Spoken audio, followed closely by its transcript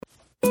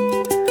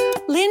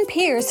Lynn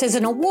Pierce is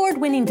an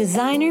award-winning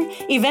designer,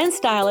 event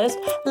stylist,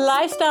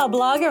 lifestyle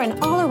blogger,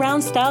 and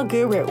all-around style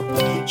guru.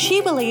 She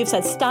believes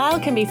that style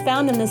can be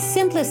found in the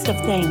simplest of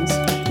things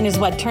and is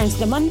what turns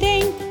the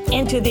mundane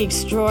into the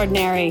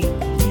extraordinary.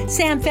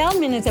 Sam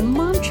Feldman is a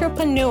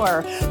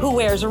momtrepreneur who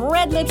wears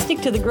red lipstick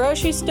to the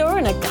grocery store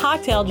and a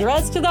cocktail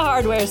dress to the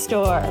hardware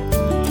store.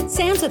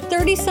 Sam's a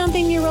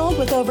 30-something-year-old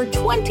with over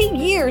 20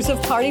 years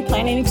of party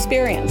planning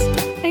experience.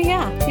 And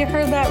yeah, you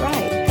heard that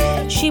right.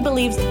 She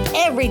believes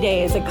every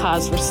day is a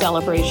cause for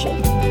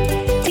celebration.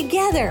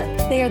 Together,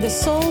 they are the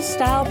Soul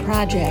Style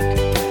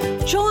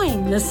Project.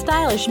 Join the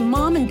stylish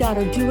mom and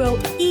daughter duo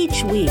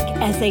each week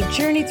as they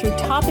journey through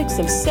topics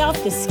of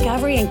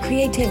self-discovery and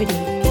creativity,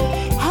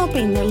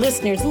 helping their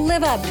listeners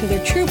live up to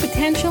their true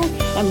potential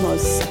and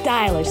most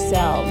stylish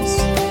selves.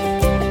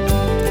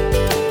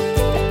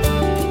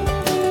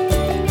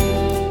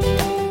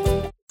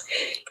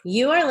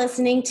 You are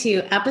listening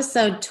to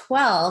episode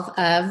 12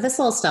 of the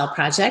Soul Style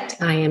Project.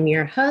 I am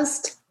your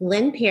host,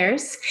 Lynn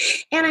Pierce,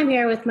 and I'm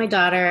here with my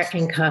daughter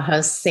and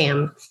co-host,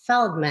 Sam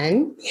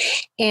Feldman.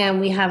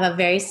 And we have a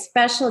very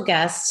special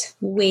guest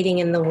waiting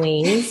in the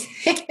wings.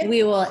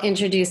 We will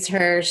introduce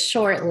her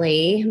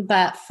shortly,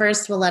 but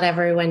first we'll let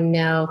everyone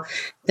know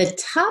the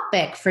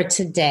topic for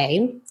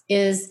today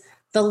is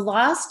the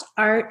lost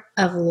art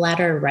of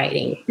letter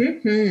writing.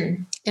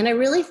 Mm-hmm. And I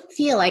really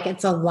feel like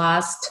it's a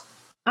lost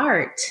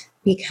art.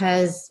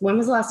 Because when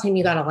was the last time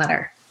you got a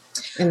letter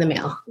in the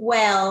mail?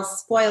 Well,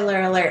 spoiler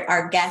alert,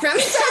 our guest. From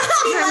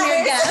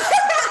your guest.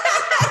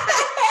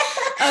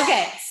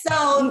 Okay,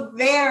 so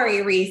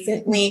very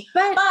recently,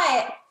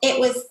 but it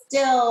was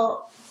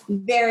still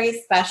very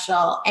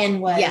special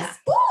and was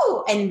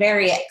and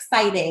very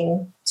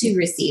exciting to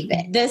receive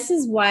it. This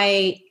is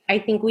why I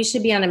think we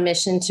should be on a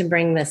mission to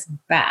bring this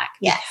back.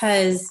 Yes.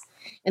 Because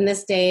in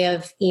this day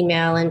of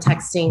email and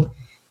texting,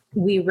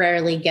 we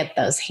rarely get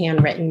those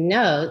handwritten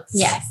notes.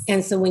 Yes.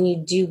 And so when you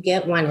do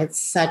get one, it's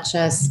such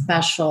a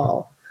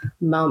special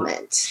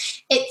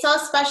moment. It's so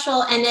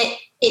special, and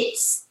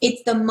it's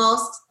the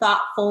most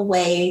thoughtful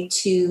way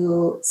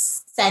to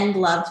send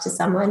love to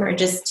someone, or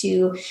just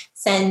to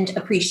send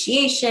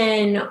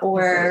appreciation,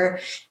 or,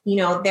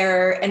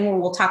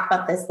 and we'll talk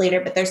about this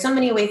later, but there's so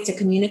many ways to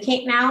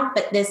communicate now,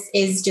 but this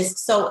is just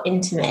so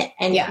intimate,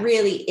 and it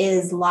really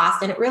is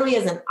lost. And it really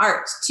is an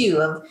art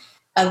too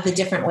of the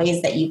different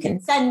ways that you can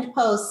send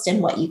posts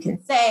and what you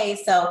can say.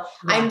 So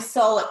I'm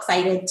so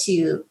excited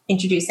to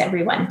introduce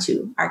everyone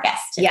to our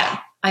guest today.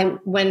 Yeah.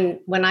 When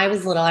I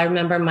was little, I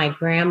remember my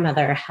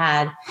grandmother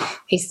had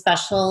a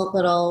special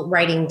little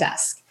writing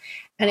desk,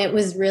 and it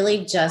was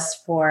really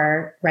just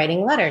for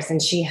writing letters. And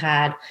she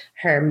had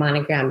her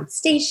monogrammed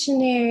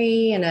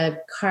stationery and a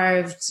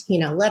carved,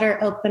 letter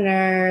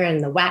opener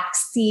and the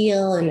wax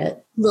seal and a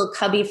little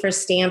cubby for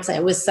stamps. And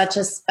it was such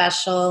a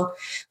special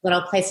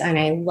little place. And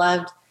I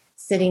loved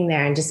sitting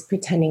there and just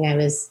pretending I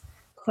was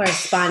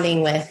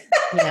corresponding with,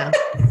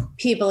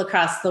 people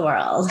across the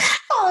world.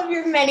 All of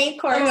your many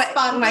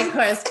correspondence. My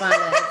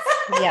correspondence.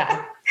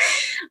 Yeah.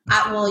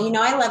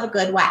 I love a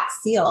good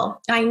wax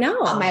seal. I know.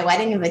 All my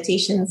wedding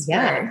invitations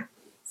were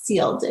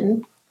sealed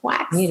in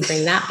wax. You need to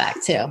bring that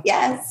back too.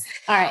 Yes.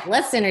 All right,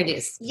 let's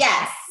introduce.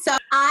 Yes. So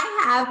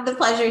I have the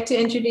pleasure to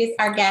introduce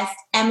our guest,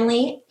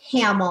 Emily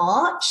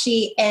Hamill.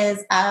 She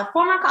is a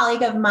former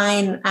colleague of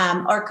mine,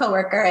 or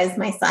coworker, as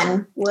my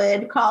son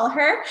would call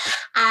her.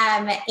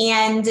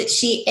 And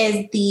she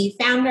is the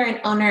founder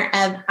and owner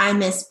of I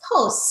Miss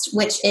Post,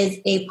 which is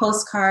a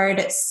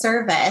postcard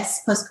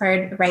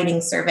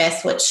writing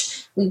service,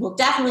 which we will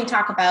definitely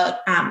talk about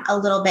a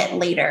little bit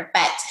later.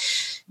 But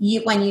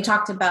when you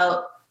talked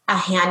about a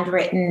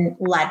handwritten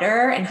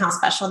letter and how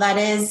special that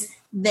is,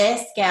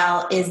 this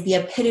gal is the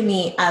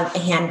epitome of a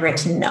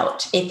handwritten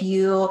note. If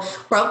you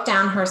broke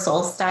down her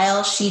soul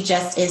style, she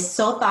just is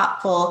so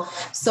thoughtful,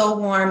 so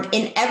warm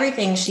in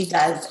everything she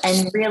does.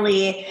 And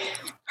really,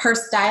 her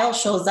style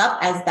shows up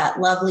as that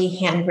lovely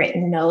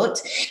handwritten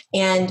note.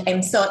 And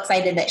I'm so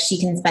excited that she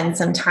can spend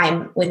some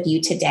time with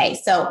you today.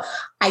 So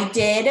I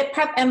did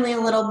prep Emily a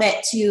little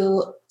bit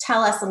to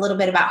tell us a little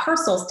bit about her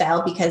soul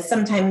style, because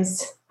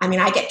sometimes,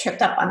 I get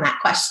tripped up on that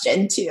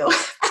question too,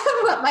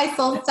 what my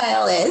soul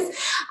style is.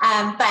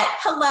 But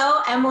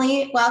hello,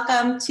 Emily.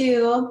 Welcome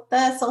to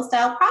the Soul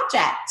Style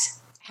Project.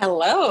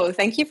 Hello.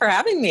 Thank you for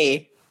having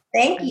me.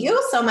 Thank you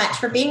so much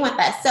for being with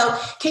us. So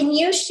can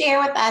you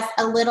share with us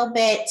a little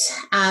bit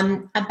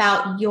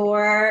about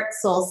your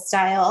soul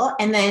style?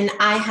 And then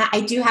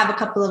I do have a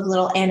couple of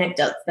little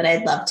anecdotes that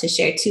I'd love to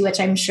share too, which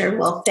I'm sure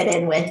will fit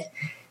in with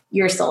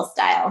your soul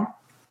style.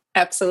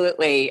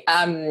 Absolutely.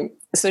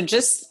 So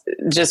just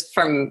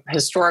from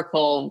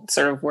historical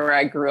sort of where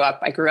I grew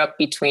up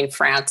between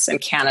France and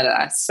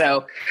Canada.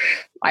 So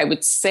I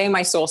would say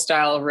my soul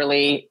style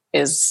really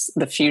is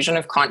the fusion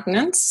of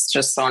continents,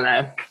 just on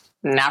a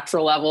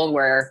natural level,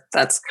 where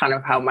that's kind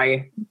of how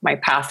my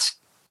path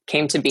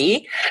came to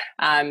be.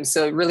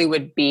 So it really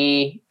would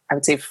be, I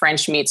would say,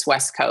 French meets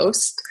West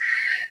Coast.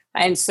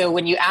 And so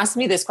when you asked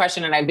me this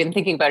question, and I've been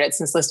thinking about it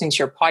since listening to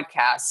your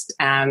podcast,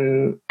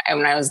 and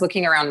when I was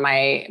looking around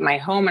my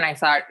home and I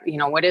thought,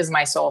 what is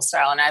my soul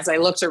style? And as I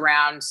looked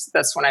around,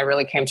 that's when I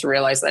really came to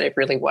realize that it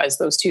really was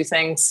those two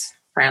things,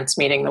 France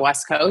meeting the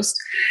West Coast.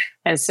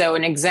 And so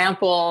an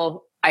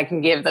example I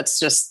can give that's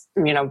just,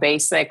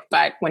 basic,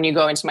 but when you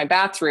go into my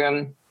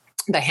bathroom,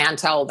 the hand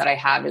towel that I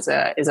have is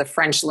a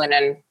French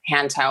linen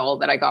hand towel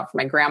that I got from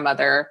my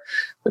grandmother,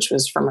 which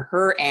was from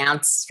her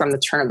aunts from the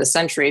turn of the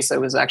century. So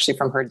it was actually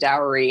from her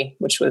dowry,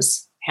 which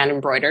was hand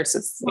embroidered. So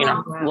it's,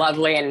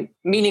 lovely and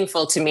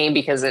meaningful to me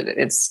because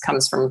it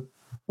comes from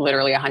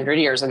literally 100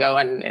 years ago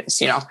and it's,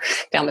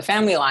 down the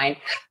family line.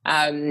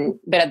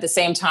 But at the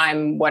same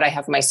time, what I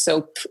have my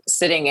soap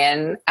sitting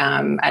in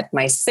at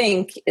my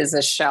sink is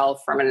a shell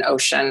from an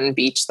ocean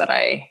beach that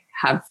I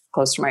have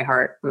close to my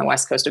heart on the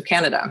west coast of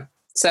Canada.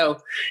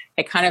 So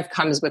it kind of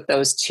comes with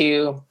those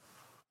two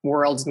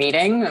worlds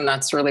meeting. And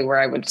that's really where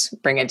I would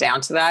bring it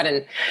down to that.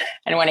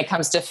 And when it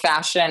comes to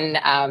fashion,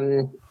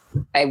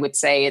 I would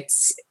say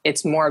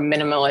it's more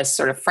minimalist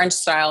sort of French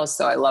style.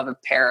 So I love a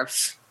pair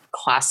of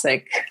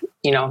classic,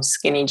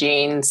 skinny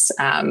jeans,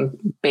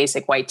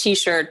 basic white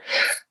t-shirt.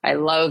 I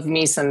love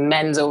me some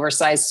men's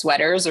oversized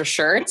sweaters or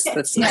shirts.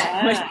 That's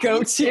my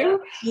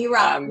go-to. You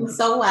rock them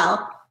so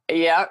well.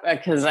 Yeah,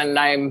 because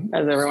I'm,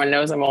 as everyone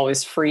knows, I'm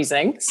always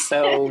freezing.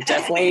 So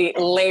definitely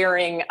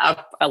layering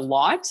up a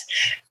lot.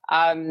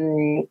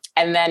 And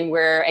then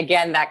where,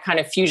 again, that kind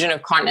of fusion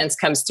of continents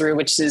comes through,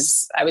 which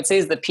is, I would say,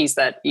 is the piece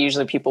that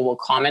usually people will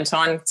comment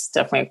on. It's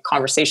definitely a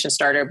conversation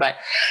starter, but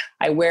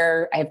I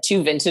have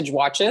two vintage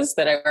watches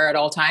that I wear at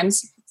all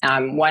times.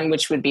 One,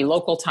 which would be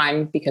local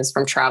time, because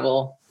from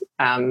travel,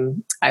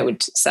 I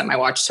would set my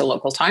watch to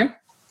local time.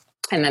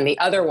 And then the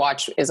other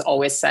watch is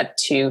always set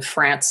to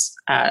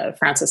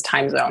France's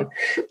time zone.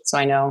 So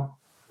I know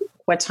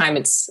what time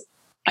it's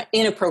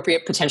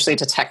inappropriate potentially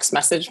to text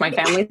message my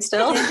family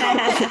still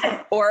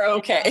or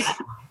okay.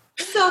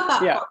 So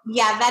thoughtful.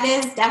 Yeah, that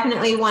is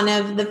definitely one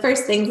of the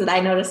first things that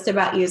I noticed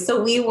about you.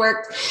 So we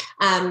worked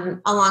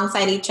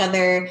alongside each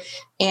other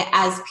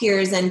as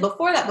peers. And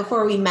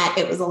before we met,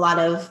 it was a lot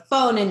of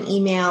phone and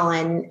email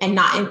and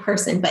not in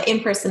person. But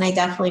in person, I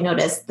definitely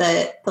noticed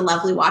the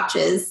lovely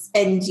watches.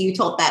 And you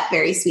told that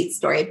very sweet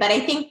story. But I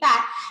think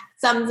that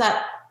sums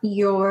up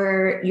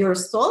your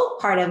soul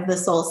part of the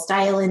soul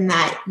style in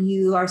that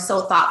you are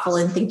so thoughtful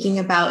in thinking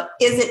about,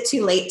 is it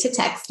too late to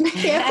text my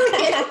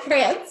family in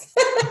France?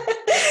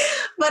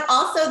 But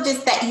also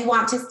just that you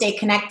want to stay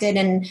connected.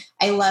 And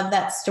I love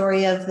that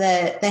story of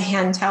the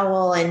hand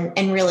towel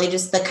and really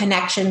just the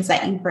connections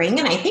that you bring.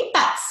 And I think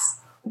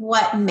that's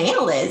what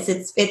mail is.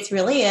 It's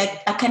really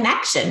a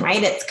connection,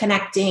 right? It's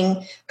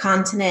connecting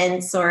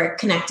continents or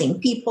connecting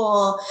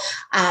people.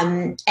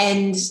 And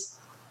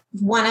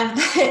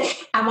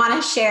I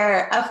want to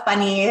share a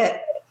funny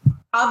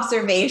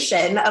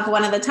observation of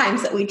one of the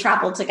times that we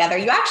traveled together.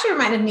 You actually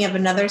reminded me of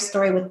another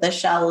story with the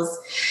shells,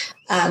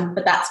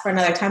 but that's for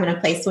another time and a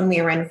place when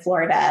we were in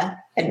Florida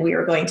and we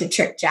were going to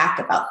trick Jack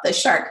about the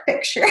shark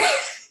picture.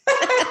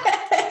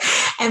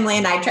 Emily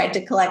and I tried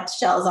to collect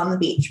shells on the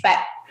beach, but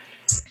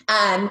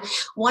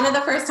one of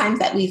the first times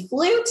that we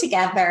flew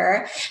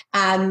together,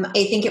 I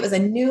think it was a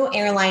new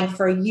airline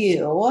for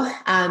you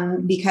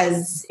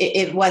because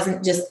it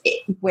wasn't just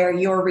where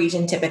your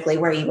region typically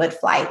where you would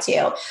fly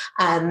to.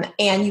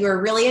 And you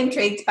were really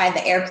intrigued by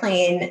the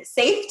airplane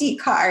safety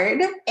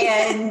card.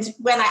 And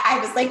when I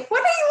was like,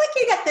 what are you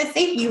looking at the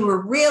safety? You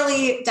were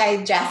really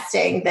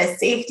digesting the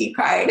safety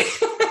card.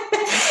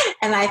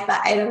 And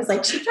I was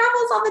like, she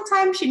travels all the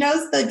time. She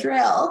knows the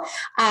drill.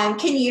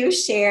 Can you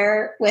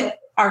share with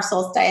our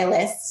soul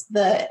stylists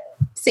the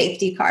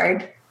safety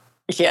card?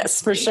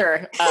 Yes, for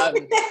sure.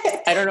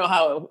 I don't know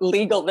how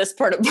legal this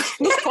part of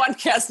the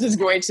podcast is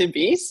going to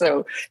be.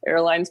 So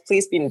airlines,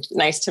 please be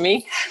nice to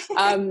me.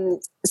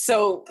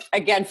 So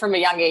again, from a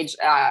young age,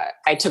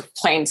 I took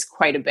planes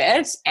quite a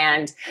bit.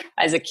 And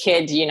as a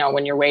kid,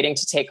 when you're waiting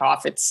to take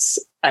off, it's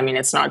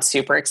not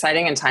super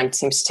exciting and time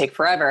seems to take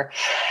forever.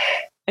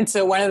 And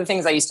so one of the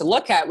things I used to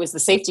look at was the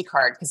safety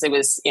card because it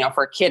was,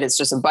 for a kid, it's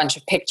just a bunch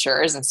of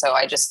pictures. And so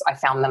I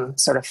found them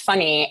sort of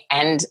funny.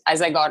 And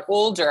as I got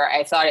older,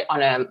 I thought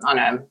on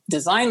a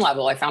design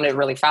level, I found it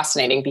really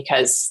fascinating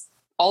because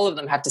all of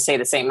them have to say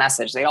the same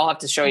message. They all have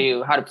to show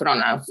you how to put on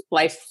a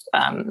life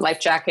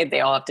jacket.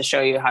 They all have to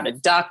show you how to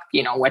duck,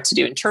 what to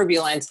do in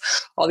turbulence.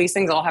 All these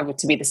things all have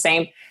to be the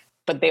same.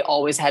 But they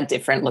always had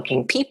different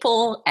looking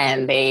people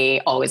and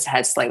they always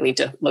had slightly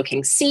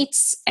looking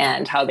seats,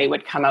 and how they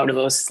would come out of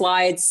those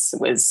slides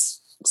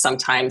was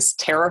sometimes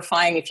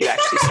terrifying if you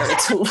actually started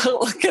to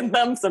look at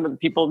them. Some of the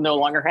people no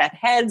longer had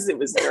heads. It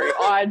was very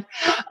odd.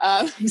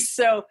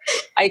 So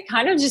I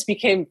kind of just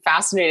became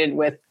fascinated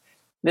with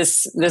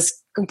this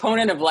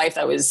component of life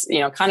that was,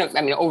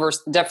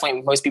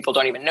 definitely most people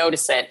don't even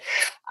notice it.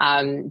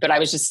 But I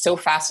was just so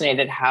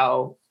fascinated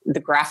how the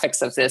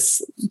graphics of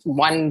this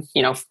one,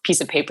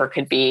 piece of paper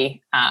could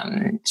be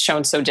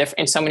shown so different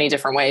in so many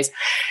different ways.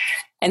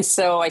 And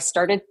so I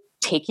started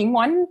taking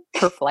one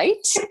per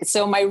flight.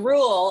 So my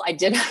rule, I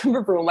did have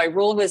a rule. My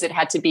rule was it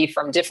had to be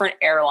from different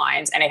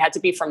airlines and it had to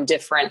be from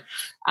different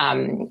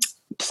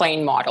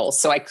plane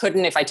models. So I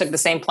couldn't, if I took the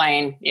same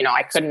plane,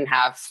 I couldn't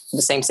have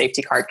the same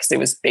safety card because it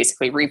was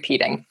basically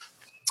repeating.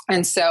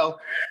 And so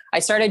I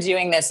started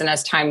doing this. And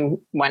as time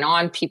went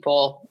on,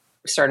 people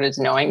started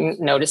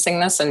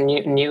noticing this and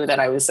knew that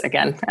I was,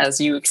 again,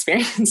 as you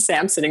experienced,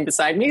 Sam, sitting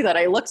beside me, that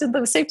I looked at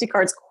the safety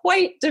cards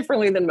quite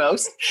differently than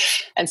most.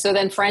 And so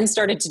then friends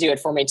started to do it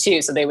for me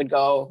too. So they would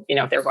go,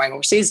 if they were going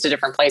overseas to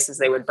different places,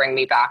 they would bring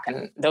me back.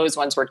 And those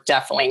ones were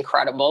definitely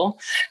incredible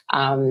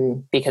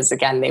because,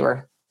 again, they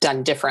were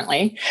done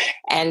differently.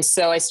 And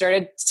so I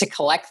started to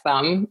collect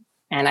them.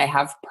 And I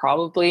have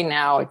probably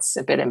now, it's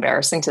a bit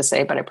embarrassing to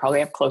say, but I probably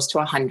have close to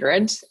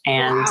 100.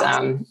 And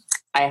wow.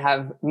 I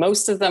have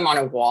most of them on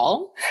a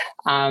wall.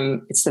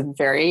 It's a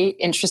very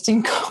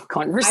interesting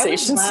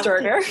conversation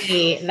starter. To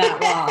see that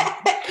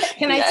wall.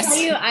 Can yes. I tell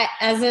you,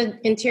 as an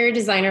interior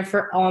designer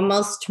for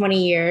almost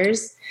 20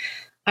 years,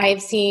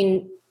 I've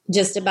seen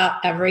just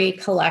about every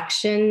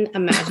collection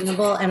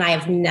imaginable, and I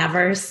have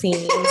never seen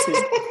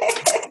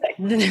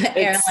the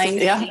airline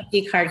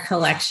safety card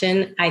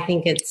collection. I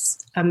think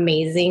it's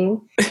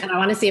amazing, and I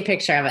want to see a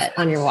picture of it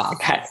on your wall.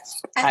 Okay.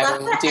 I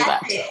love the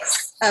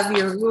ethics of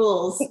your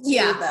rules too,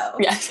 though.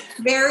 Yes.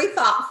 Very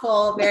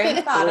thoughtful, very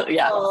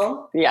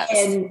methodical. Yes.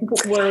 And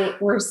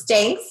we're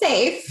staying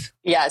safe.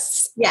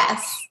 Yes.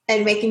 Yes.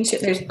 And making sure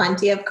there's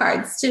plenty of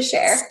cards to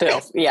share.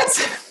 Still,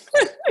 yes.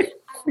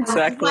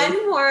 Exactly.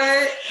 One more,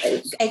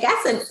 I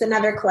guess it's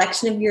another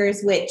collection of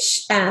yours,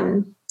 which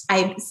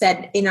I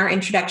said in our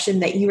introduction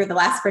that you were the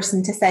last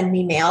person to send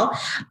me mail.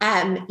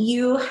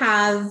 You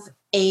have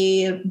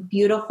a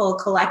beautiful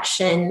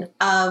collection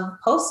of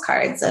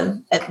postcards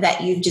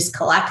that you've just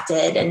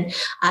collected, and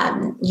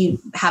you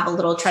have a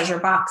little treasure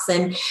box,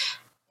 and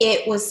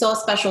it was so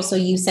special. So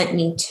you sent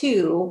me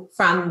 2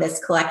 from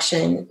this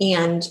collection,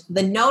 and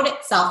the note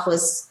itself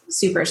was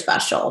super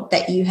special,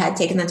 that you had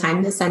taken the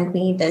time to send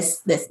me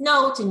this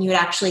note, and you had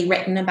actually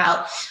written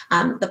about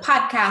the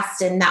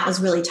podcast. And that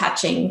was really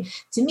touching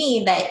to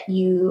me, that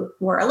you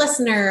were a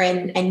listener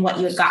and what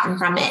you had gotten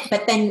from it,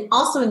 but then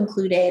also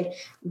included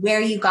where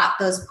you got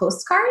those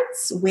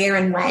postcards, where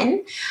and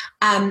when.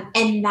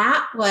 And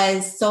that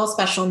was so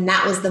special. And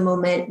that was the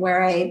moment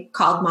where I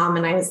called Mom,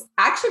 and I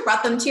actually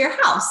brought them to your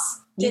house.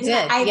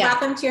 I brought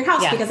them to your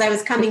house because I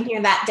was coming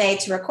here that day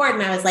to record,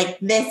 and I was like,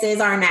 this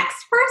is our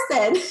next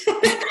person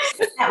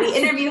that we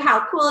interview.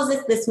 How cool is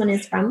this? This one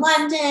is from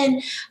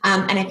London.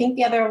 And I think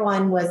the other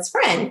one was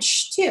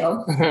French too.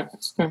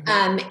 Mm-hmm.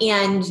 Mm-hmm.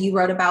 And you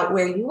wrote about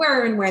where you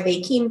were and where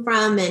they came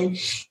from. And,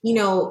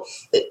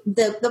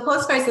 the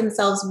postcards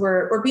themselves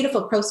were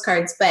beautiful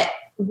postcards, but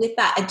with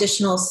that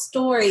additional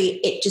story,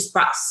 it just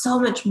brought so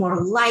much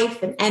more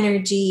life and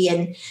energy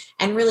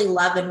and really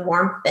love and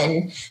warmth.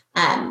 And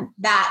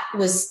that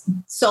was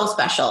so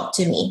special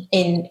to me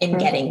in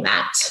getting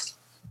that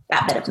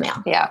bit of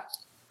mail. Yeah.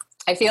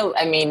 I feel,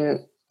 I mean,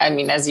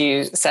 as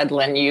you said,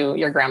 Lynn,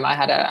 your grandma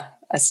had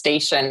a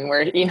station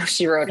where,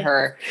 she wrote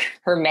her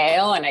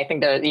mail. And I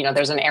think that,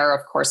 there's an era,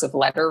 of course, of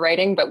letter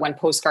writing, but when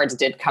postcards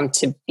did come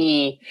to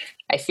be,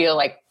 I feel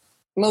like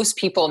most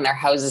people in their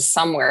houses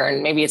somewhere,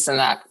 and maybe it's in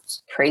that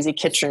crazy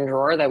kitchen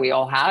drawer that we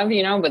all have,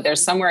 but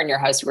there's somewhere in your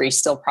house where you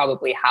still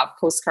probably have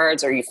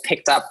postcards, or you've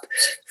picked up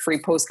free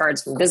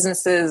postcards from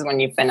businesses when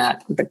you've been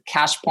at the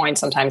cash point.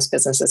 Sometimes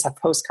businesses have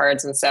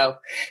postcards. And so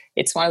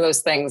it's one of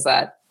those things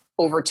that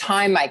over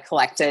time I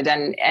collected,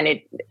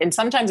 and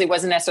sometimes it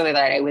wasn't necessarily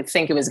that I would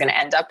think it was going to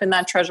end up in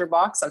that treasure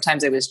box.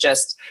 Sometimes it was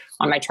just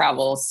on my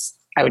travels,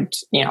 I would,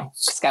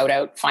 scout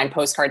out, find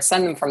postcards,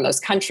 send them from those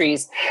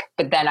countries.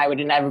 But then I would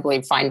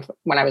inevitably find,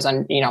 when I was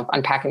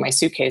unpacking my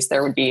suitcase,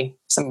 there would be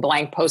some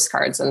blank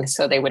postcards. And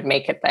so they would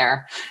make it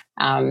there.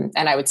 And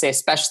I would say,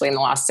 especially in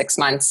the last 6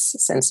 months,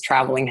 since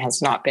traveling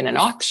has not been an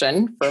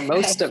option for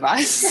most of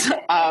us,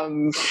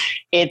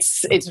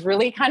 it's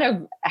really kind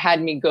of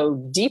had me go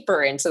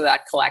deeper into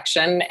that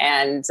collection.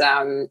 And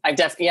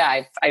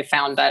I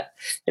found that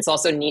it's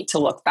also neat to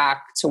look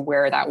back to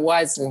where that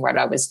was and what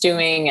I was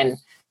doing and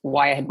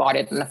why I had bought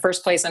it in the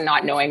first place, and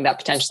not knowing that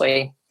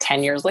potentially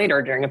 10 years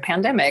later during a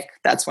pandemic,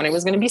 that's when it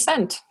was going to be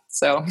sent.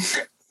 So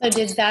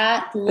did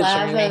that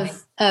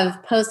love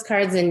of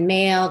postcards and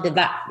mail, did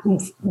that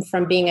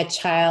from being a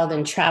child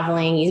and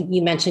traveling,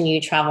 you mentioned you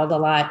traveled a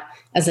lot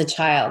as a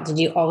child. Did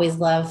you always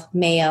love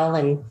mail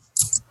and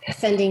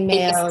sending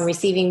mail and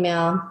receiving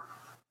mail?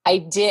 I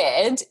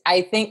did.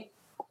 I think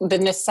the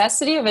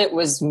necessity of it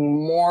was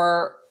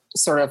more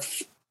sort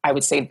of, I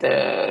would say,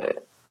 the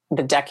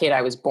decade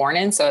I was born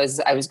in. So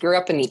I grew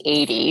up in the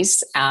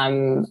 80s.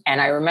 And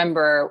I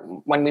remember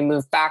when we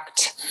moved back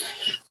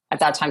at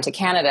that time to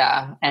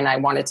Canada, and I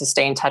wanted to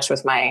stay in touch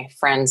with my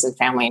friends and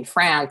family in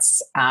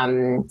France.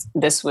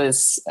 This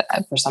was,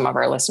 for some of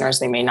our listeners,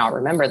 they may not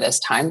remember this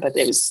time, but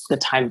it was the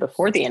time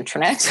before the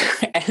internet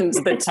and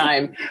the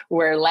time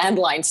where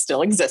landlines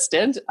still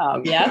existed.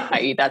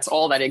 I.e., that's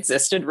all that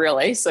existed,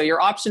 really. So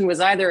your option was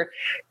either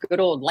good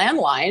old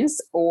landlines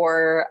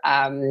or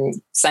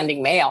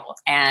sending mail.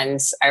 And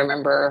I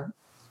remember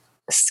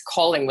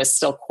calling was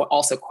still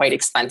also quite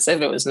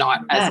expensive. It was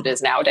not as it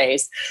is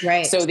nowadays.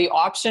 Right. So the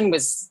option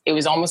was, it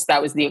was almost,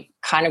 that was the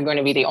kind of going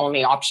to be the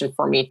only option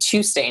for me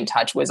to stay in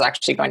touch, was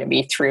actually going to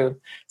be through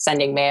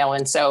sending mail.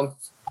 And so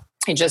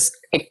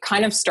it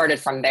kind of started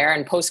from there.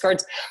 And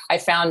postcards, I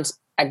found,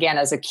 again,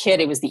 as a kid,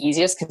 it was the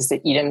easiest because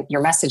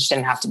your message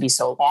didn't have to be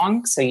so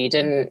long. So you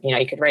didn't,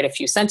 you could write a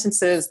few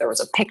sentences. There was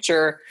a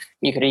picture.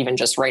 You could even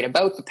just write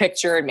about the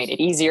picture. It made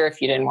it easier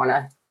if you didn't want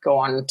to go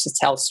on to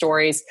tell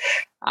stories.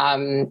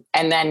 And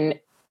then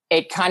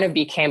it kind of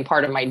became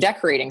part of my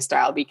decorating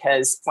style,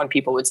 because when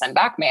people would send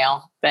back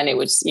mail, then it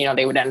was,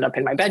 they would end up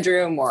in my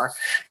bedroom or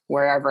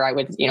wherever I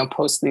would,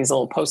 post these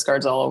little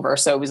postcards all over.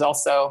 So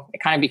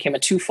it kind of became a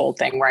twofold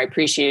thing where I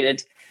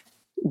appreciated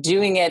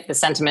doing it, the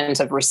sentiment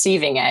of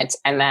receiving it.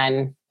 And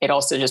then it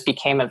also just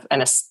became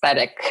an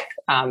aesthetic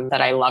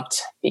that I loved,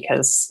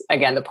 because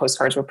again, the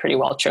postcards were pretty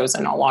well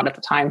chosen a lot of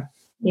the time.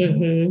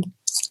 Mm-hmm.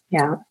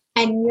 Yeah.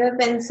 And you have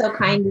been so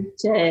kind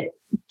to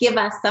give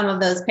us some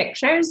of those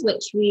pictures,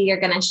 which we are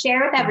going to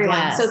share with everyone.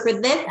 Yes. So for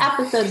this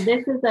episode,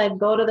 this is a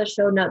go to the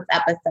show notes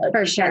episode.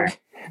 For sure.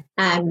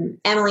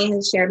 Emily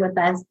has shared with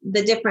us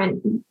the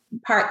different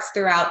parts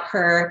throughout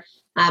her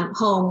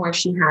home where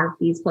she has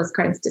these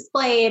postcards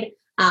displayed.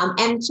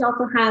 And she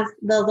also has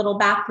the little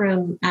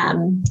bathroom,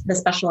 the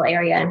special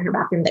area in her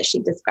bathroom that she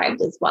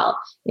described as well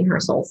in her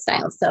soul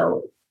style.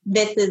 So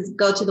this is,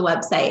 go to the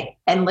website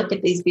and look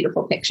at these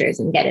beautiful pictures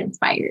and get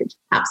inspired.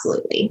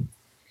 Absolutely.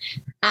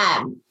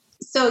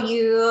 So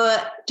you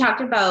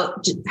talked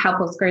about how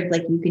postcards,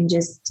 like you can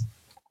just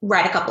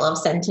write a couple of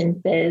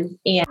sentences,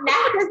 and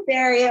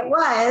necessary it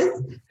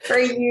was for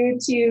you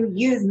to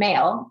use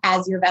mail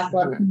as your vessel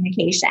of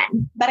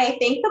communication. But I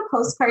think the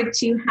postcard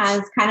too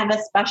has kind of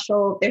a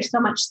special, there's so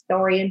much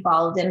story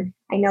involved. And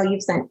I know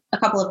you've sent a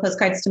couple of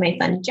postcards to my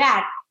son,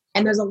 Jack,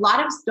 and there's a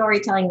lot of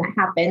storytelling that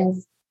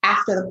happens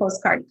after the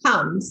postcard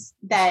comes,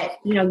 that,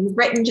 you've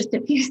written just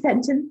a few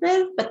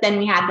sentences, but then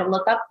we had to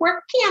look up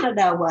where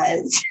Canada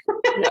was.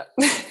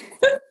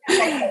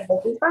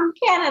 This is from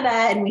Canada.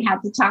 And we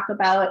had to talk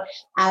about,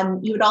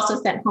 you had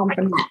also sent home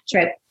from that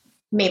trip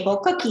maple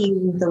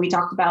cookies. So we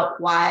talked about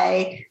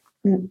why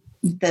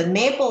the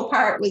maple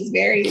part was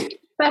very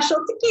special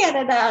to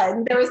Canada.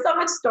 And there was so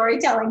much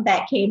storytelling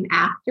that came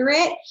after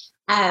it.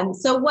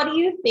 So what do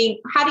you think,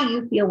 how do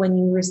you feel when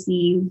you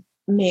receive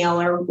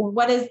mail, or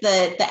what is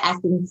the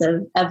essence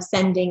of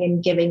sending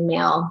and giving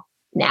mail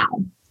now?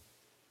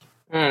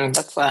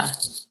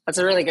 That's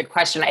a really good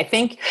question. I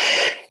think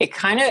it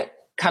kind of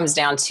comes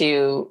down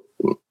to,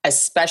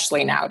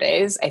 especially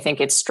nowadays, I think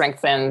it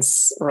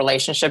strengthens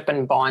relationship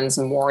and bonds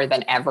more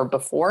than ever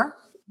before.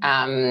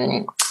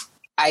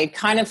 I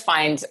kind of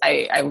find,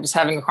 I was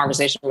having a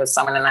conversation with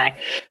someone, and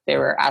they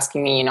were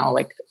asking me,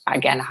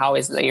 again, how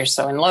is it that you're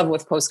so in love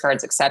with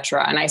postcards, et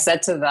cetera. And I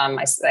said to them,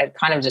 I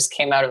kind of just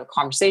came out of the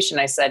conversation.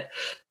 I said,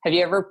 have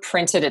you ever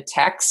printed a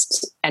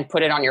text and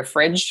put it on your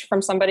fridge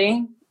from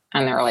somebody?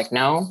 And they were like,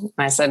 no.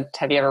 And I said,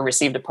 have you ever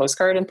received a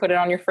postcard and put it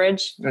on your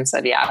fridge? And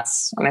said,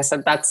 yes. And I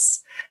said,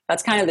 that's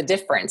kind of the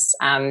difference.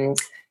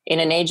 In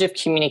an age of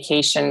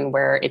communication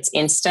where it's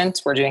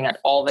instant, we're doing it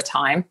all the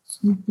time.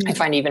 Mm-hmm. I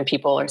find even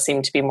people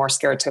seem to be more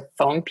scared to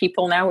phone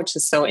people now, which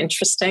is so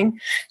interesting.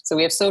 So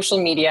we have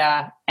social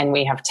media and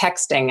we have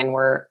texting, and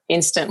we're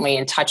instantly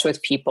in touch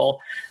with people.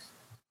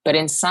 But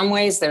in some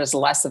ways, there's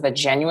less of a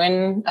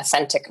genuine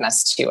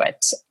authenticness to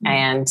it. Mm-hmm.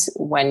 And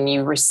when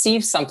you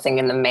receive something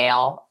in the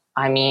mail,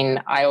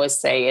 I always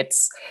say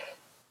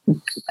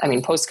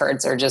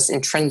postcards are just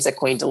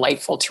intrinsically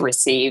delightful to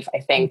receive. I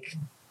think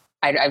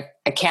I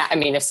can't,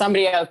 if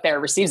somebody out there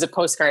receives a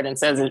postcard and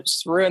says it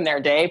just ruined their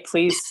day,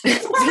 please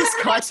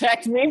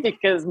contact me,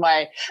 because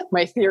my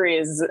theory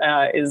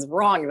is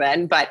wrong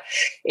then. But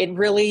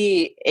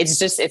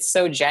it's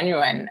so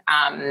genuine.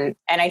 And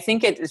I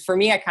think for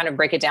me, I kind of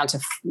break it down to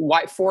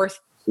four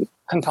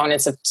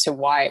components to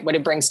what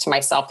it brings to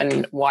myself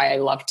and why I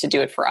love to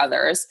do it for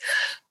others.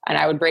 And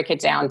I would break it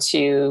down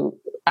to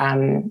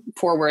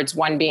 4 words,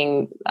 one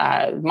being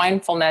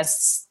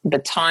mindfulness, the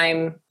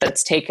time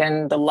that's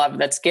taken, the love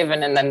that's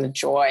given, and then the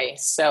joy.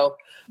 So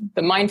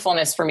the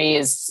mindfulness for me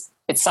is,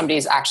 it's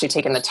somebody's actually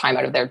taken the time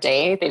out of their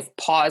day. They've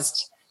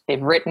paused,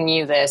 they've written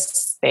you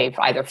this, they've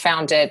either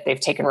found it, they've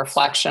taken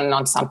reflection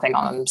on something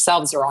on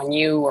themselves or on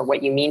you or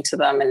what you mean to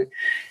them.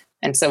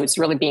 And so it's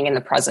really being in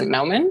the present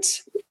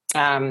moment.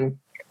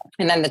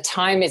 And then the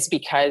time is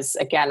because,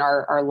 again,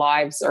 our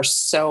lives are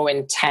so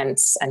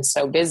intense and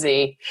so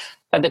busy,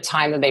 but the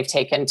time that they've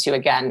taken to,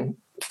 again,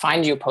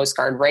 find you a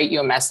postcard, write you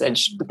a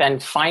message, then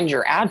find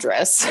your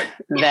address,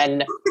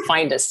 then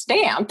find a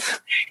stamp,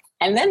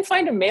 and then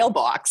find a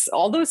mailbox.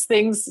 All those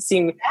things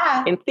seem,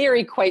 in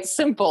theory, quite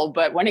simple,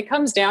 but when it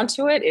comes down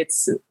to it,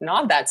 it's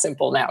not that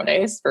simple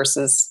nowadays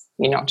versus,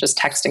 just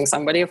texting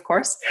somebody, of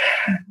course.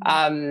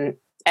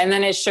 And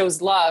then it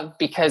shows love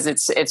because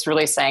it's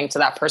really saying to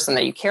that person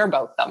that you care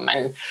about them.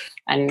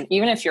 And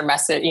even if your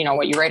message,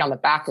 what you write on the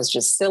back is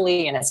just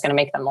silly and it's going to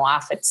make them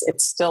laugh, it's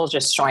still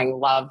just showing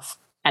love.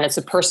 And it's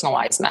a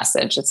personalized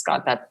message. It's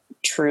got that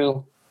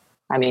true,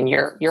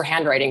 your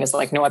handwriting is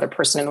like no other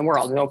person in the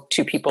world. No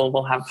two people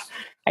will have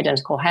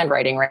identical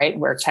handwriting, right?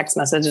 Where text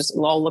messages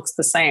all looks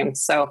the same.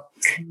 So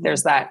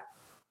there's that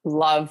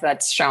love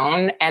that's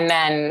shown. And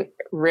then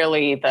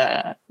really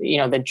the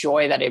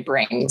joy that it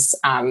brings,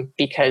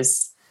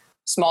 because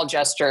small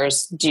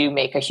gestures do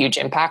make a huge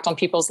impact on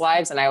people's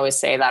lives. And I always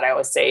say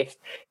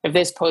if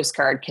this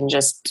postcard can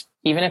just,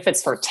 even if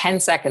it's for 10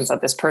 seconds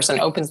that this person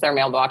opens their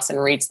mailbox and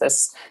reads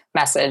this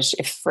message,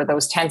 if for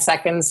those 10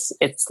 seconds,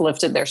 it's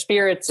lifted their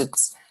spirits,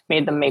 it's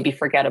made them maybe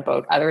forget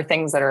about other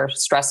things that are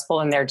stressful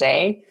in their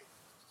day,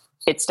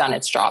 it's done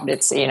its job.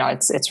 It's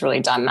really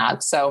done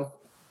that. So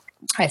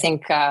I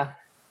think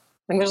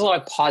there's a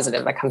lot of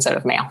positive that comes out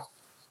of mail.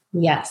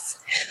 Yes.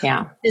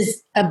 Yeah.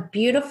 Is a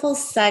beautiful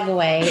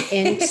segue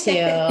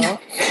into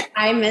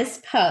I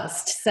Miss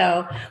Post.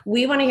 So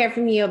we want to hear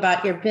from you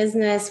about your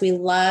business. We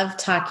love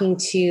talking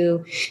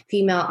to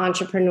female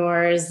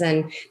entrepreneurs,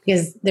 and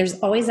because there's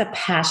always a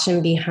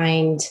passion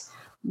behind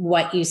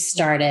what you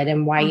started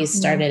and why you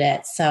started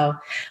it. So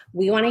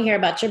we want to hear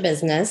about your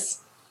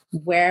business.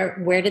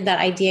 Where did that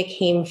idea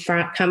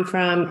come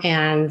from,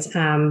 and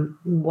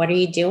what are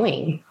you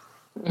doing?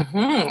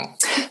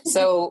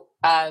 So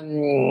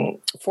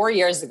 4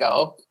 years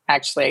ago,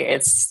 actually,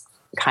 it's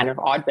kind of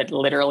odd, but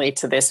literally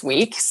to this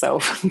week. So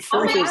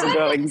 4 years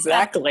ago,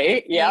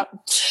 exactly. Yep.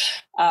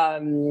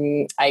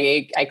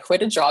 I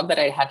quit a job that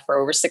I had for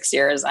over 6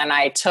 years, and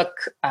I took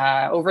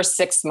over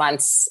 6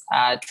 months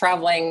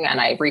traveling, and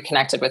I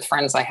reconnected with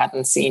friends I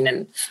hadn't seen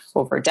in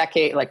over a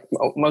decade. Like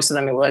most of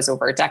them, it was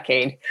over a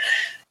decade.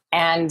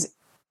 And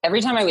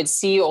every time I would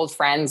see old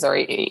friends,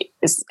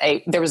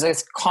 there was a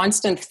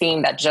constant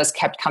theme that just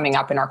kept coming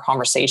up in our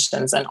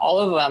conversations. And all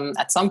of them,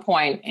 at some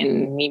point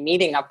in me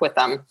meeting up with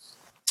them,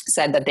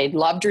 said that they'd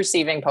loved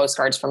receiving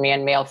postcards from me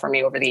and mail from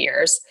me over the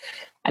years,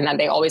 and that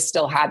they always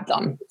still had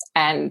them.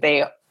 And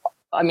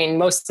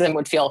most of them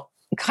would feel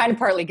kind of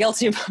partly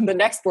guilty about the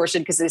next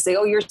portion because they say,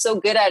 "Oh, you're so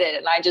good at it."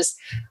 And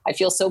I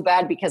feel so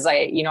bad because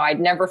I'd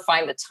never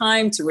find the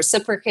time to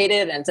reciprocate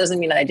it. And it doesn't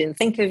mean that I didn't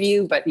think of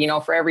you, but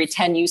for every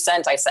 10 you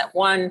sent, I sent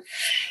one.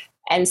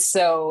 And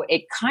so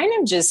it kind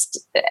of just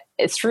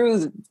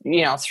through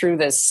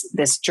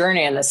this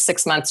journey and this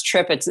 6 months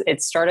trip,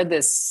 it started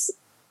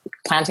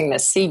planting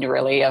this seed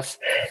really of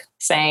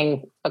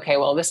saying, okay,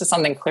 well, this is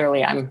something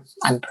clearly I'm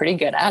pretty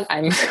good at.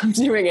 I'm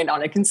doing it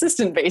on a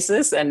consistent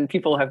basis, and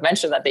people have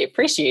mentioned that they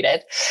appreciate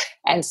it.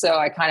 And so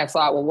I kind of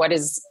thought, well,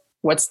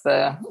 what's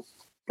the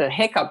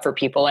hiccup for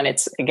people? And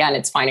it's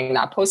finding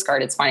that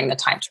postcard, it's finding the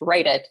time to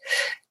write it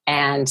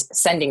and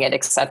sending it,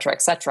 et cetera,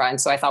 et cetera.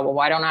 And so I thought, well,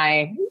 why don't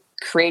I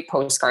create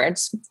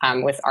postcards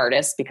with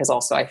artists? Because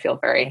also I feel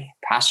very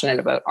passionate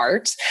about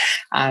art.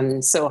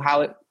 So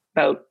how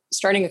about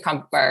starting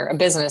a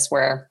business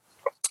where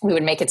we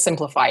would make it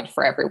simplified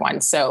for everyone.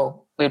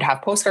 So we would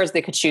have postcards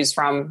they could choose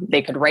from.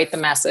 They could write the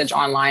message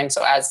online.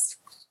 So as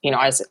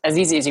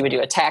easy as you would do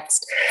a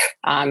text.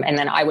 And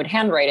then I would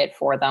handwrite it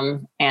for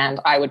them and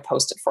I would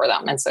post it for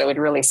them. And so it would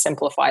really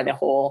simplify the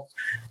whole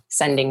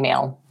sending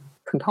mail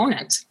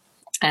component.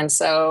 And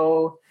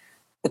so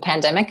the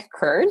pandemic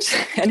occurred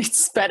and it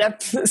sped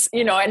up,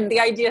 and the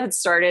idea had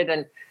started,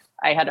 and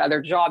I had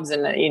other jobs.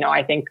 And,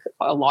 I think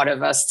a lot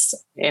of us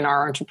in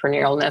our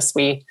entrepreneurialness,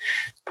 we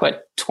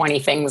put 20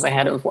 things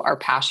ahead of our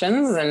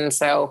passions. And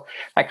so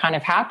that kind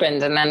of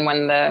happened. And then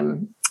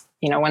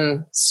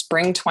when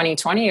spring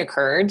 2020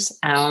 occurred,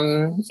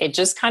 it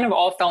just kind of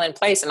all fell in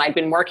place. And I'd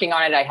been working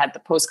on it. I had the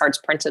postcards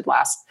printed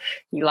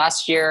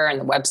last year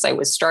and the website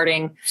was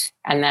starting.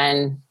 And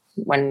then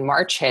when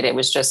March hit, it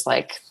was just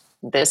like,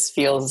 this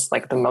feels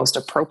like the most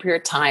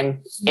appropriate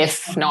time,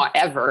 if not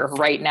ever,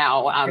 right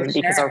now,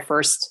 because our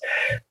first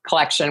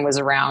collection was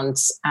around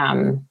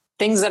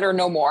things that are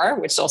no more,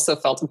 which also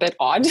felt a bit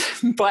odd,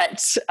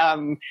 but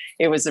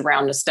it was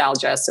around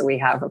nostalgia. So we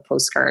have a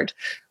postcard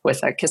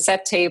with a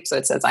cassette tape. So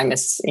it says, I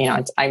miss,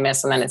 I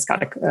miss, and then it's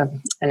got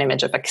an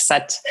image of a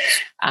cassette.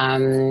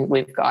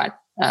 We've got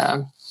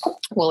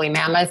woolly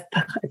mammoth,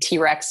 a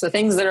T-Rex, so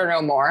things that are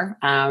no more.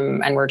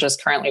 And we're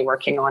just currently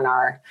working on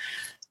our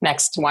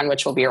next one,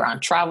 which will be around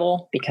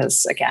travel,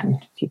 because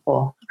again,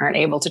 people aren't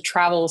able to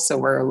travel. So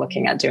we're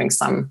looking at doing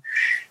some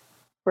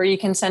where you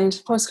can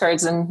send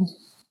postcards and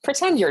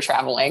pretend you're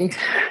traveling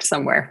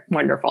somewhere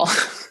wonderful. I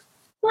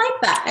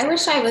like that. I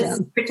wish I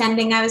was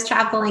pretending I was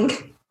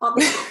traveling. I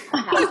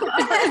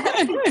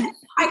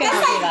guess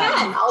I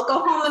can. I'll go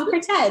home and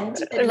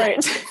pretend.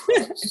 Right.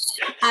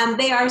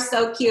 They are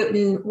so cute,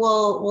 and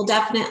we'll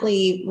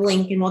definitely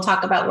link, and we'll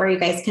talk about where you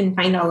guys can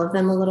find all of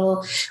them a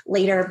little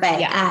later. But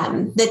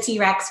the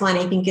T-Rex one,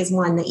 I think, is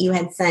one that you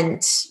had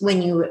sent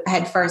when you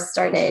had first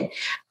started,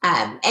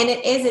 and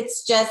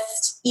it's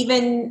just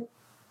even.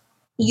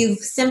 You've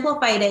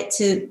simplified it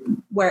to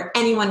where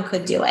anyone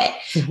could do it,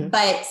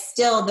 but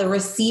still the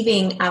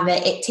receiving of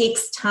it, it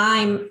takes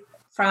time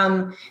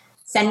from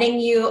sending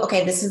you,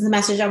 okay, this is the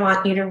message I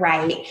want you to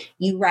write.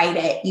 You write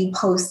it, you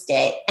post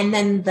it, and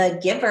then the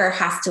giver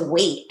has to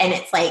wait. And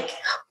it's like,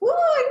 woo,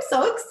 I'm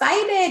so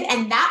excited.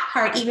 And that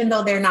part, even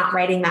though they're not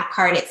writing that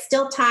part, it's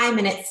still time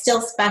and it's still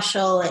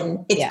special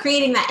and it's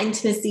creating that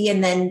intimacy.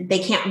 And then they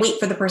can't wait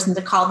for the person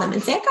to call them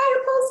and say, I got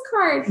a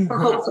postcard, or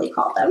hopefully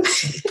call them.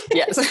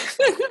 Yes,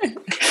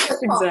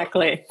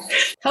 exactly.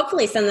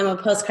 Hopefully send them a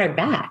postcard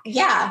back.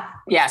 Yeah.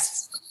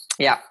 Yes.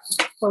 Yeah.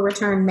 For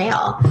return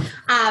mail.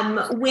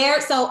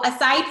 So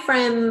aside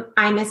from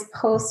I Miss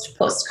Post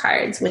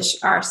postcards, which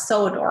are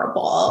so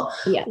adorable,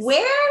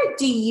 where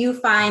do you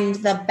find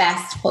the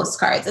best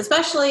postcards,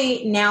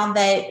 especially now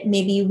that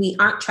maybe we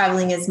aren't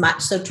traveling as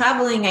much? So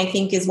traveling, I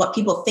think, is what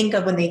people think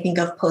of when they think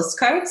of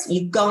postcards.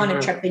 You go on a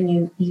trip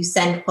and you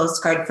send a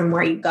postcard from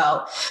where you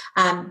go.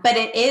 But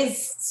it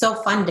is so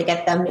fun to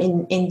get them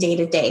in day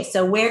to day.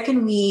 So how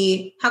can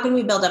we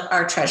build up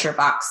our treasure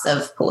box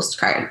of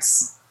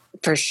postcards?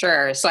 For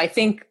sure. So I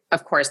think,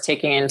 of course,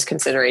 taking into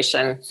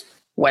consideration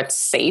what's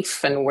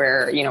safe and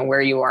where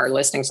you are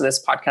listening to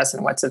this podcast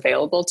and what's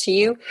available to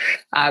you.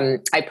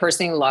 I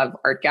personally love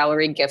art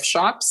gallery gift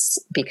shops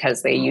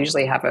because they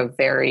usually have a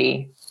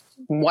very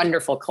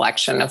wonderful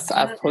collection of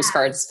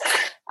postcards.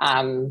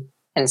 And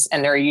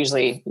they're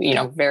usually,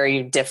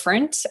 very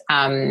different.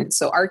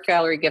 So art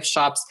gallery gift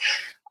shops,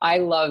 I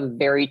love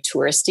very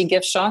touristy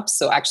gift shops.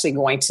 So actually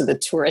going to the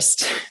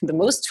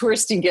most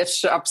touristy gift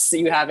shops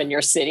you have in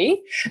your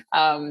city.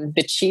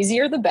 The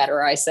cheesier, the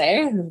better, I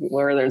say,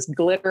 where there's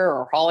glitter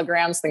or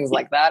holograms, things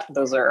like that.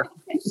 Those are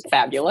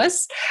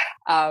fabulous.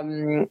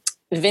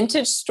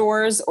 Vintage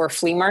stores or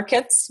flea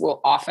markets will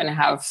often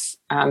have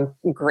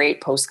great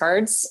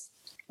postcards.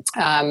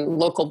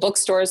 Local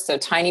bookstores, so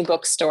tiny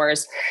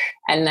bookstores.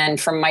 And then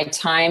from my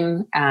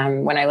time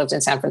when I lived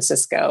in San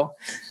Francisco,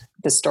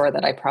 the store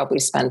that I probably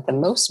spent the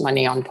most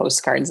money on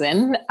postcards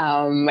in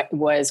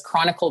was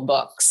Chronicle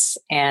Books.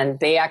 And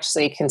they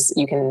actually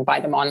you can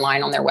buy them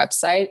online on their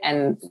website.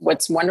 And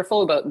what's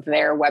wonderful about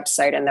their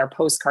website and their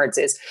postcards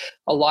is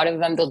a lot of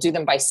them, they'll do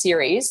them by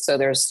series. So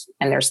there's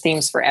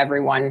themes for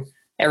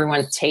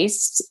everyone's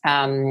taste.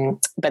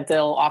 But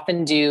they'll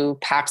often do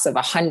packs of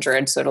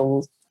 100. So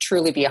it'll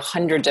truly be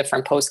 100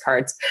 different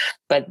postcards,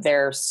 but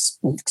they're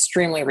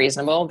extremely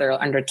reasonable. They're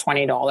under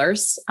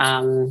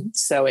 $20.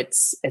 So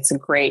it's a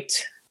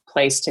great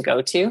place to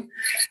go to.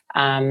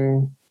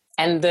 And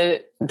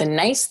the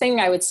nice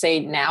thing I would say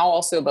now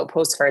also about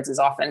postcards is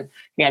often,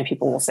 again,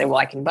 people will say, well,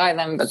 I can buy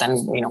them, but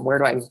then, where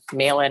do I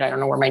mail it? I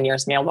don't know where my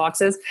nearest mailbox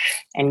is.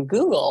 And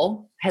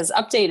Google has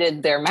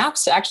updated their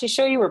maps to actually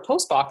show you where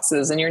post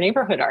boxes in your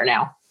neighborhood are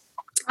now.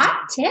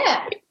 Hot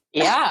tip.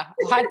 Yeah,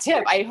 hot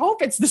tip. I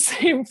hope it's the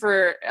same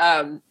for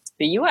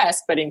the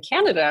US, but in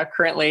Canada,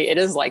 currently it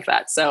is like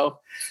that. So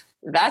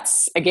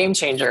that's a game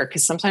changer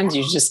because sometimes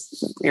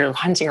you're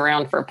hunting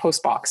around for a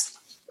post box.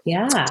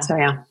 Yeah. So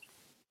yeah.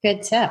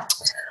 Good tip.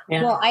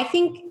 Yeah. Well, I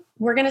think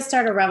we're going to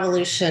start a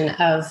revolution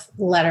of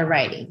letter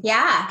writing.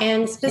 Yeah.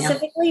 And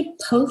specifically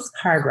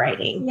postcard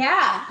writing.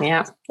 Yeah.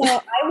 Yeah. So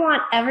I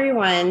want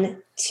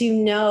everyone to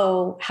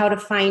know how to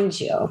find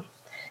you.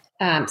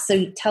 So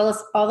you tell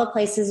us all the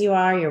places you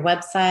are, your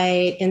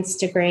website,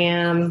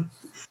 Instagram.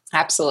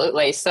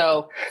 Absolutely.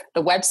 So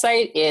the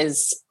website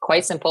is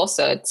quite simple.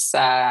 So it's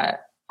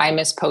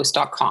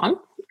iMissPost.com.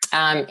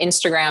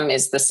 Instagram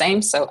is the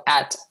same. So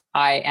at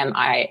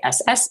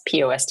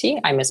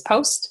IMISSPOST,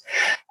 iMissPost.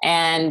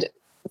 And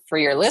for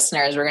your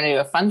listeners, we're going to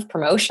do a fun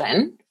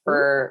promotion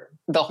for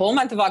the whole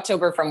month of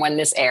October from when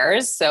this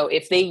airs. So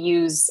if they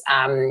use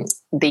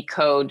the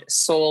code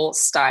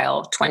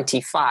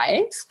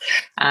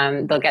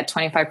SoulStyle25, they'll get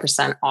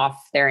 25%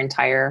 off their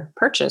entire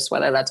purchase,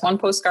 whether that's one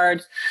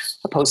postcard,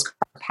 a postcard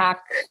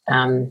pack,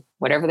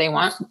 whatever they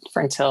want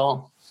for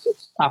until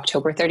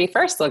October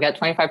 31st, they'll get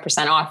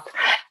 25% off.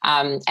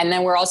 And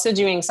then we're also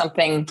doing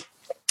something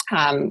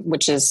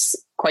which is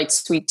quite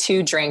sweet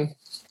too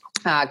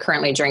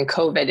currently during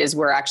COVID, is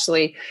we're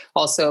actually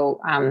also,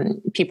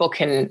 people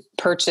can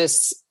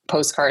purchase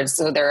postcards.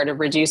 So they're at a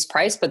reduced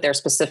price, but they're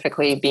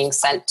specifically being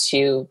sent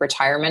to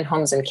retirement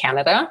homes in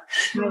Canada.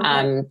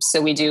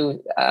 So we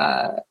do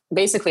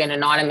basically an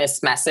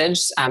anonymous message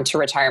to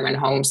retirement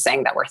homes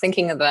saying that we're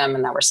thinking of them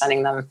and that we're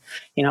sending them,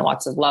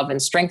 lots of love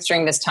and strength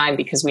during this time,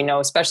 because we know,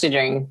 especially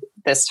during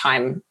this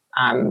time,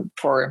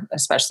 for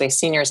especially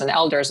seniors and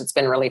elders, it's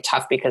been really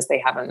tough because they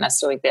haven't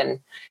necessarily been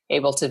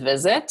able to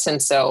visit.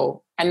 And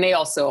they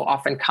also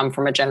often come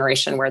from a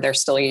generation where they're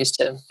still used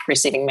to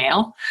receiving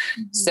mail.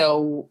 Mm-hmm.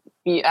 So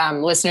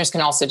listeners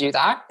can also do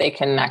that. They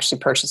can actually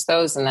purchase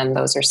those, and then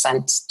those are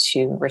sent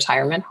to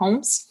retirement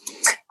homes.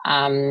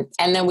 And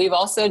then we've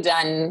also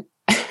done,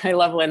 I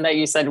love, Lynn, that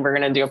you said we're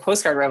going to do a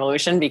postcard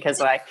revolution,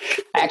 because I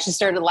actually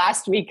started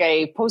last week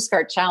a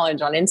postcard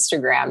challenge on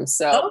Instagram.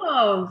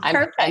 So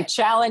I'm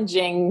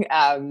challenging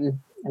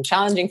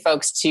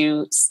folks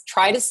to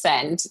try to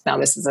send. Now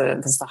this is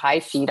a high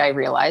feat, I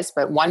realize,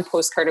 but 1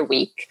 postcard a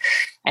week.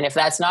 And if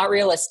that's not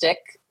realistic,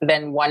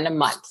 then 1 a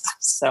month.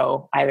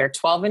 So either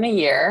 12 in a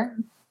year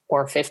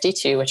or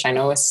 52, which I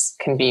know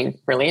can be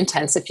really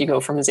intense if you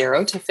go from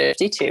 0 to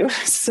 52.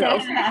 So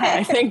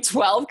I think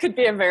 12 could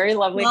be a very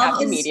lovely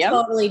happy medium.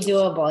 Totally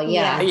doable.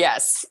 Yeah.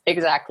 Yes,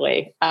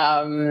 exactly.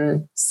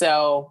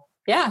 So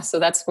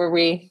that's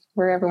where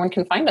everyone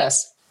can find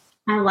us.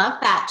 I love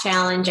that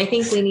challenge. I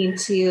think we need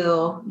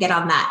to get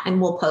on that,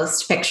 and we'll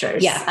post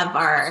pictures of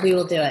our... We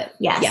will do it.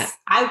 Yes. Yeah.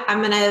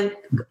 I'm going to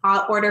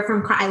order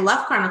from... I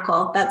love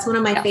Chronicle. That's one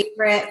of my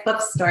favorite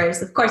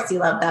bookstores. Of course you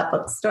love that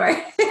bookstore.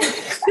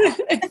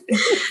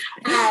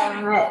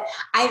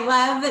 I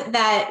love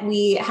that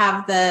we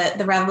have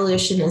the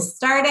revolution is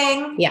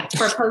starting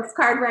for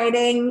postcard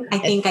writing. I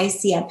think I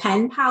see a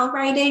pen pal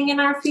writing in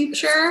our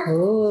future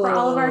for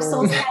all of our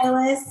soul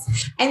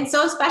stylists. And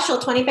so special,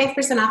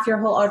 25% off your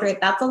whole order.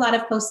 That's a lot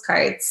of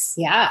postcards.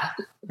 Yeah.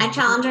 I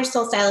challenge our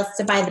soul stylists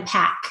to buy the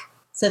pack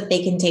so that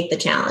they can take the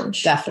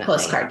challenge. Definitely.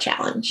 Postcard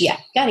challenge. Yeah.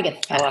 Gotta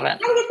get the pack. I love it.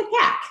 Gotta get the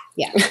pack.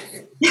 Yeah.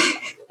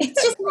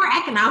 It's just more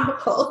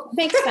economical.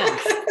 Makes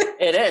sense.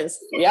 It is.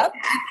 Yep.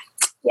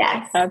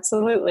 Yes.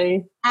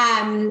 Absolutely.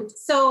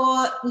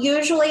 So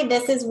usually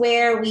this is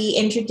where we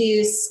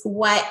introduce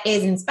what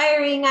is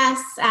inspiring us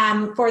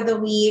for the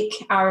week,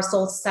 our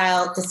soul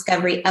style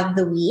discovery of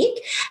the week.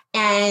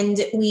 And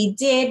we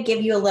did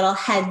give you a little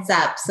heads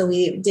up, so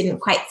we didn't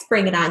quite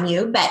spring it on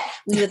you, but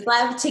we would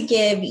love to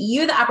give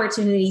you the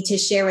opportunity to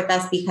share with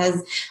us,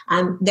 because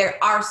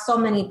there are so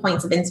many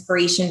points of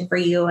inspiration for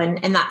you.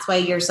 And that's why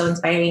you're so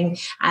inspiring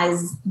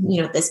as,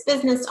 this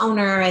business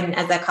owner and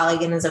as a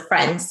colleague and as a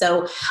friend.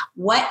 So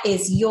what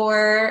is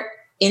your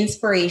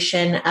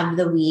inspiration of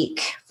the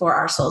week for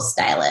our soul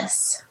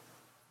stylists?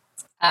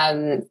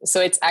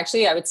 So it's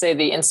actually, I would say,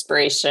 the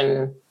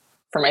inspiration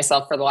for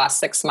myself for the last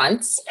 6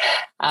 months.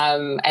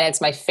 And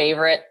it's my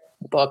favorite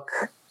book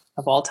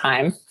of all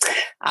time.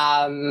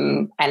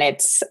 And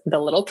it's The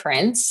Little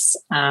Prince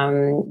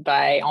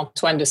by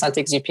Antoine de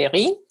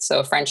Saint-Exupéry,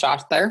 so a French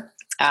author.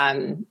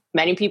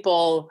 Many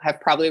people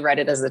have probably read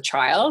it as a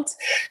child,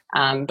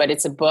 but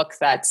it's a book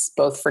that's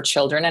both for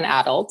children and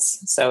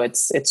adults. So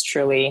it's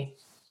truly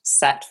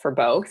set for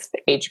both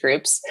age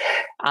groups.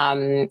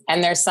 And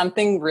there's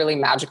something really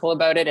magical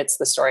about it. It's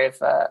the story of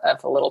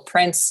a little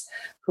prince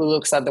who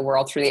looks at the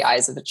world through the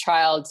eyes of a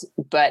child,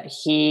 but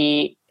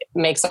he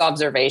makes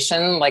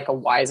observation like a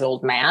wise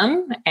old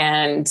man.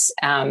 And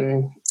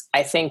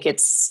I think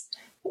it's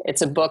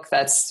a book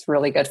that's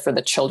really good for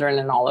the children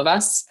and all of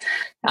us.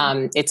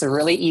 It's a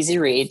really easy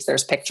read.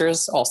 There's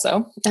pictures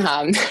also.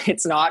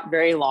 It's not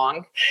very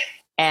long.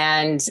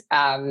 And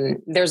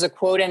there's a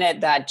quote in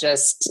it that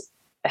just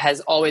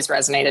has always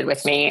resonated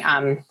with me.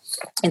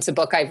 It's a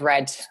book I've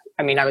read.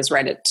 I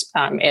read it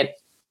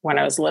when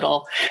I was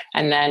little.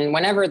 And then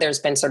whenever there's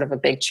been sort of a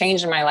big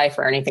change in my life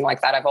or anything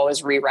like that, I've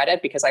always reread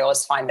it, because I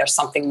always find there's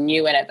something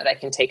new in it that I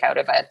can take out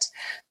of it.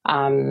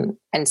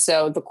 And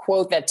so the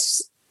quote that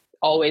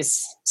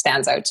always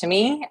stands out to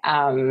me.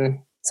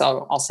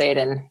 So I'll say it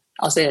in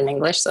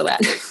English so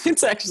that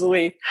it's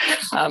actually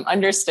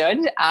understood.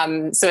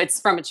 So it's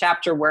from a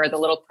chapter where the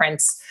little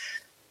prince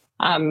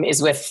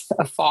is with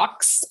a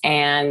fox,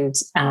 and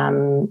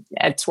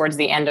towards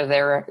the end of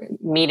their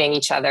meeting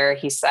each other,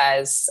 he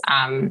says,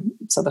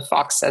 so the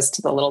fox says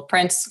to the little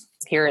prince,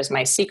 "Here is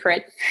my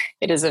secret.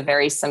 It is a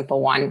very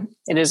simple one.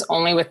 It is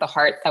only with the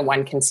heart that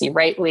one can see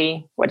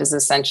rightly. What is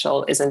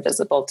essential is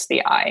invisible to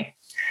the eye."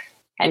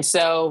 And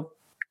so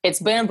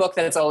it's been a book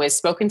that's always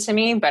spoken to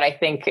me, but I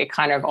think it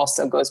kind of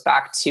also goes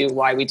back to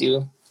why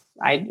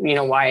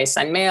why I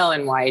send mail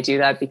and why I do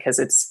that, because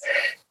it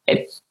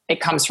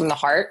comes from the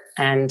heart.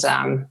 And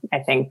I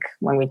think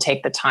when we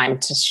take the time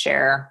to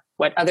share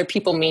what other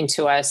people mean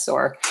to us,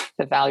 or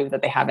the value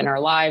that they have in our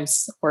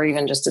lives, or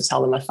even just to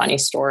tell them a funny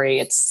story,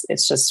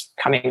 it's just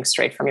coming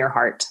straight from your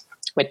heart,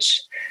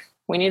 which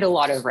we need a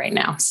lot of right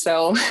now.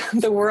 So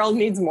the world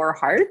needs more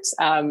heart.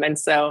 And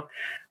so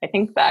I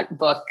think that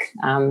book,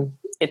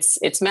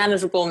 it's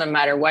manageable no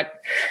matter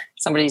what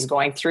somebody's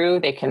going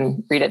through. They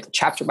can read it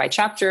chapter by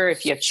chapter.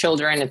 If you have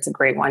children, it's a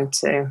great one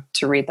to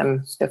read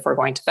them before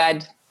going to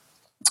bed.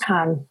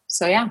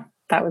 So yeah,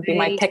 that would be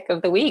my pick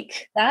of the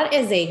week. That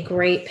is a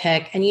great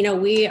pick. And,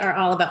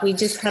 we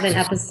just had an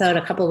episode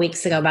a couple of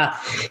weeks ago about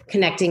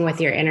connecting with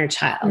your inner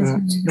child.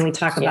 Mm-hmm. And we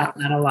talk about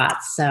that a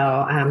lot.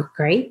 So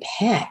great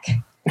pick.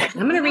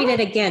 I'm going to read it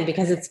again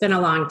because it's been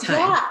a long time.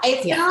 Yeah,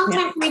 it's been a long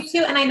time for me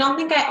too. And I don't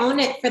think I own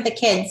it for the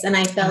kids. And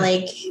I feel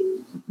like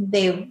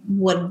they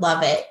would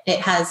love it. It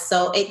has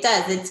so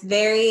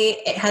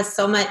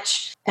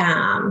much,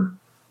 I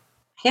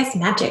guess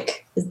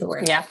magic is the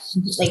word. Yeah.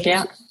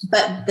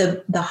 But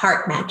the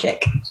heart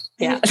magic.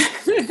 Yeah.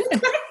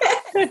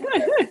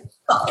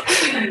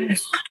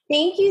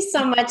 Thank you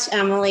so much,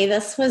 Emily.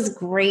 This was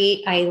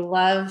great. I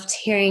loved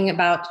hearing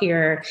about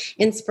your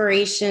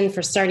inspiration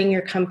for starting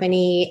your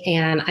company.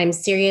 And I'm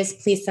serious.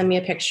 Please send me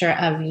a picture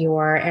of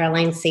your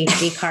airline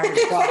safety card.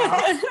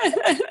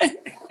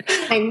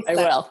 I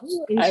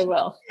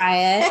will. Try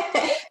it.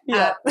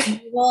 Yeah.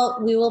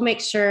 We will make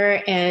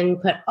sure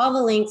and put all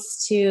the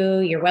links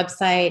to your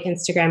website,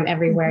 Instagram,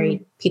 everywhere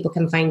people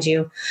can find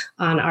you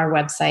on our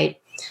website.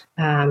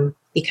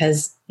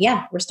 Because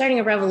we're starting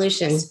a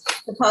revolution.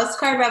 The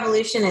postcard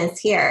revolution is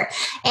here.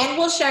 And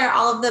we'll share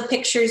all of the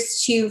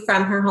pictures too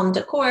from her home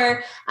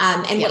decor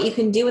and what you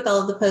can do with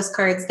all of the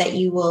postcards that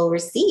you will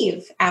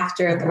receive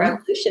after the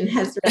revolution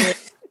has really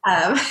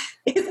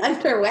is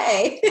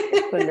underway.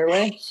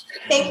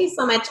 Thank you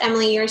so much,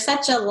 Emily. You're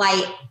such a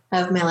light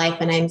of my life,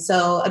 and I'm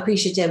so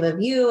appreciative of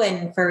you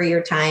and for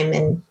your time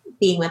and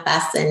being with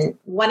us, and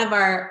one of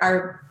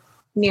our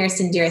nearest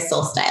and dearest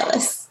soul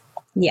stylists.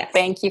 Yeah.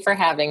 Thank you for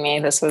having me.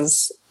 This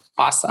was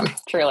awesome.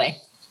 Truly.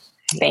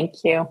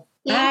 Thank you.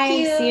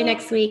 Bye. See you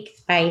next week.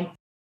 Bye.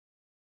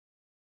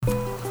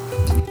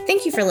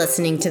 Thank you for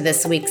listening to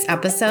this week's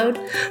episode.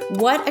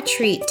 What a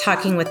treat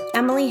talking with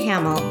Emily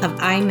Hamill of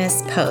I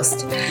Miss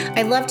Post.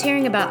 I loved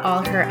hearing about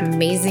all her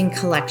amazing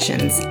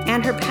collections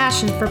and her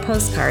passion for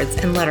postcards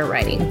and letter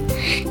writing.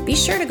 Be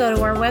sure to go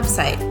to our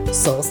website,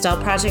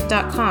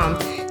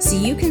 soulstyleproject.com, so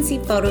you can see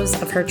photos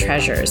of her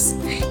treasures.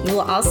 You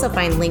will also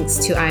find links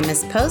to I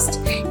Miss Post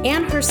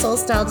and her Soul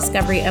Style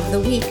Discovery of the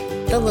Week,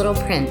 The Little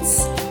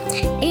Prince.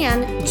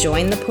 And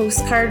join the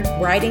postcard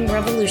writing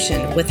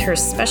revolution with her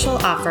special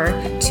offer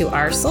to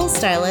our soul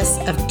stylists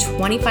of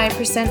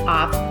 25%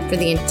 off for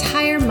the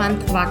entire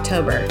month of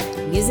October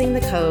using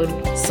the code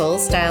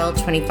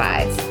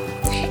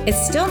SoulStyle25.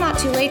 It's still not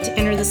too late to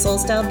enter the Soul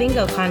Style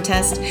Bingo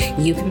contest.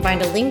 You can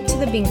find a link to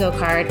the bingo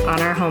card on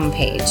our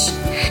homepage.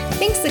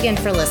 Thanks again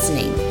for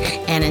listening.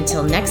 And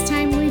until next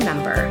time,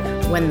 remember,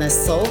 when the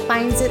soul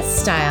finds its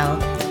style,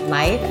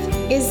 life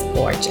is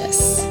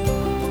gorgeous.